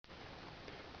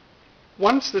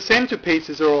Once the center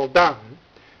pieces are all done,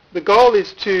 the goal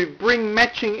is to bring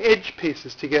matching edge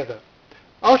pieces together.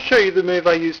 I'll show you the move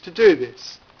I use to do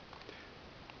this.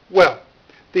 Well,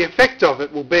 the effect of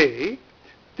it will be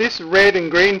this red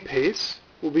and green piece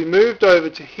will be moved over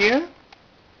to here.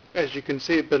 As you can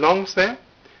see, it belongs there.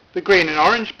 The green and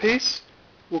orange piece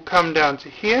will come down to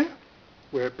here,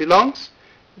 where it belongs.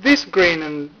 This green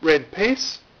and red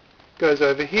piece goes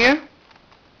over here.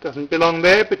 Doesn't belong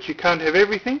there, but you can't have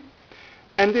everything.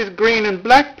 And this green and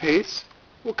black piece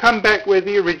will come back where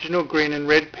the original green and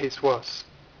red piece was.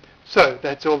 So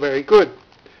that's all very good.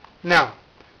 Now,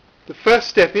 the first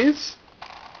step is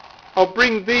I'll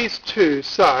bring these two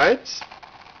sides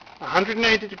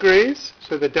 180 degrees,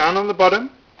 so they're down on the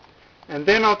bottom, and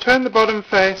then I'll turn the bottom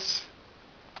face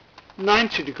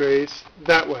 90 degrees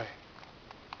that way.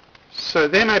 So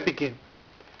then I begin.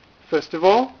 First of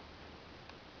all,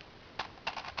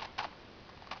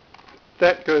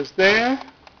 that goes there,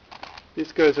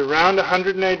 this goes around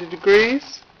 180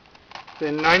 degrees,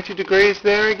 then 90 degrees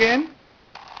there again,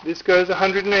 this goes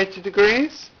 180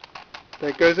 degrees,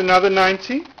 that goes another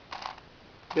 90,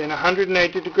 then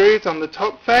 180 degrees on the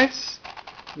top face,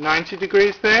 90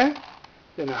 degrees there,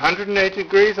 then 180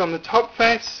 degrees on the top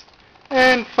face,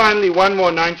 and finally one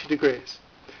more 90 degrees.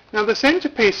 Now the center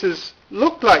pieces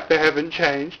look like they haven't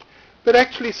changed, but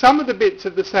actually some of the bits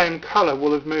of the same color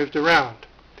will have moved around.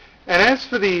 And as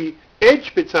for the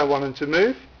edge bits I wanted to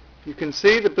move, you can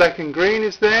see the black and green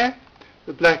is there,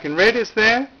 the black and red is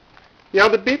there, the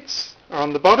other bits are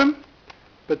on the bottom,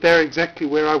 but they're exactly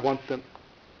where I want them.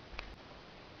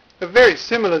 A very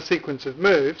similar sequence of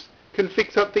moves can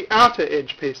fix up the outer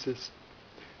edge pieces.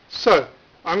 So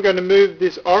I'm going to move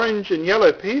this orange and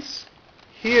yellow piece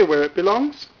here where it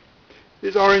belongs.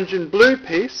 This orange and blue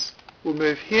piece will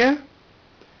move here.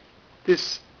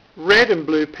 This red and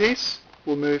blue piece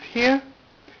will move here.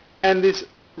 And this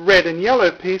red and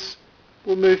yellow piece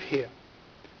will move here.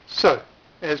 So,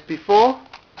 as before,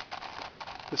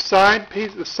 the side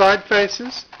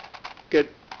faces get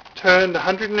turned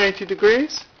 180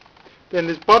 degrees. Then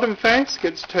this bottom face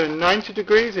gets turned 90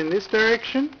 degrees in this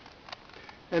direction.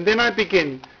 And then I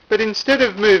begin. But instead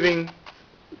of moving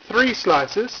 3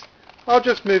 slices, I'll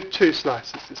just move 2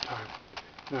 slices this time.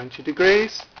 90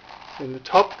 degrees. Then the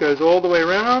top goes all the way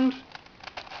around.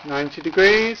 90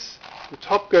 degrees. The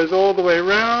top goes all the way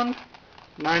around.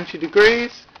 90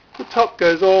 degrees. The top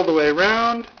goes all the way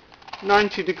around.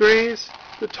 90 degrees.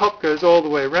 The top goes all the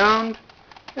way around.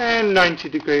 And 90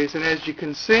 degrees. And as you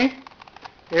can see,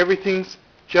 everything's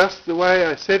just the way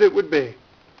I said it would be.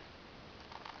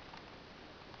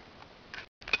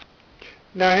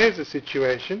 Now here's the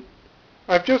situation.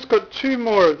 I've just got 2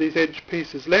 more of these edge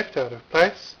pieces left out of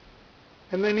place,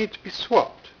 and they need to be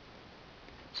swapped.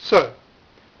 So,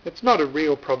 it's not a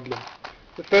real problem.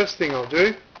 The first thing I'll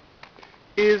do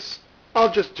is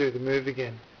I'll just do the move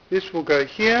again. This will go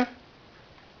here,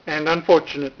 and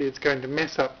unfortunately it's going to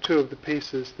mess up 2 of the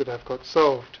pieces that I've got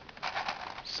solved.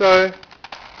 So,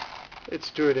 let's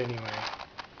do it anyway.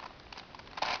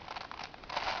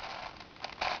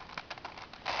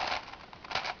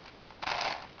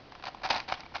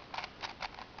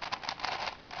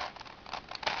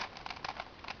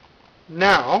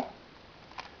 Now,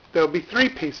 there'll be 3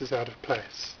 pieces out of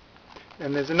place,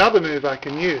 and there's another move I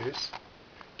can use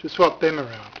to swap them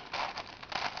around.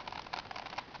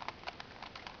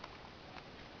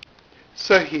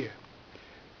 So here,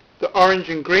 the orange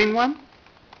and green one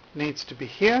needs to be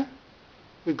here,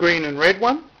 the green and red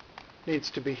one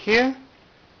needs to be here,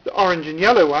 the orange and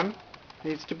yellow one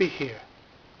needs to be here.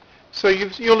 So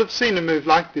you'll have seen a move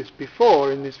like this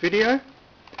before in this video.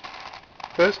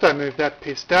 First I move that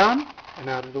piece down and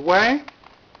out of the way.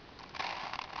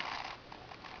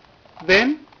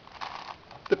 Then,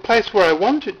 the place where I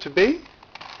want it to be,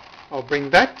 I'll bring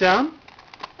that down,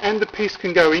 and the piece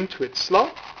can go into its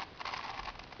slot.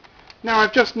 Now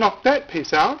I've just knocked that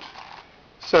piece out,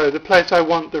 so the place I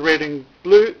want the red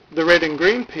and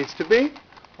green piece to be,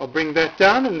 I'll bring that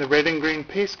down, and the red and green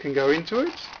piece can go into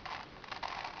it,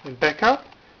 and back up.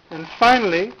 And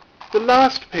finally, the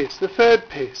last piece, the third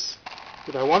piece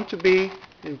that I want to be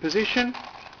in position,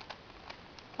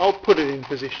 I'll put it in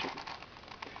position.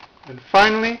 And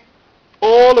finally,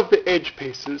 all of the edge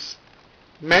pieces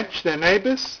match their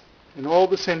neighbours, and all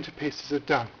the center pieces are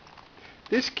done.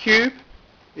 This cube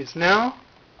is now,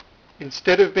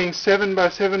 instead of being 7 by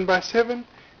 7 by 7,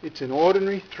 it's an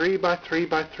ordinary 3 by 3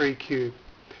 by 3 cube.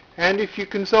 And if you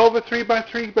can solve a 3 by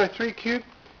 3 by 3 cube,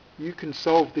 you can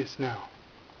solve this now.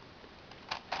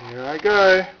 Here I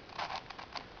go.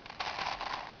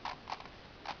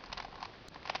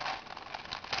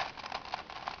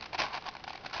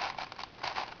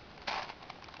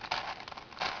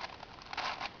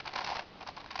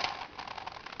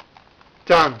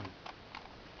 Done.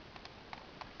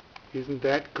 Isn't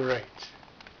that great?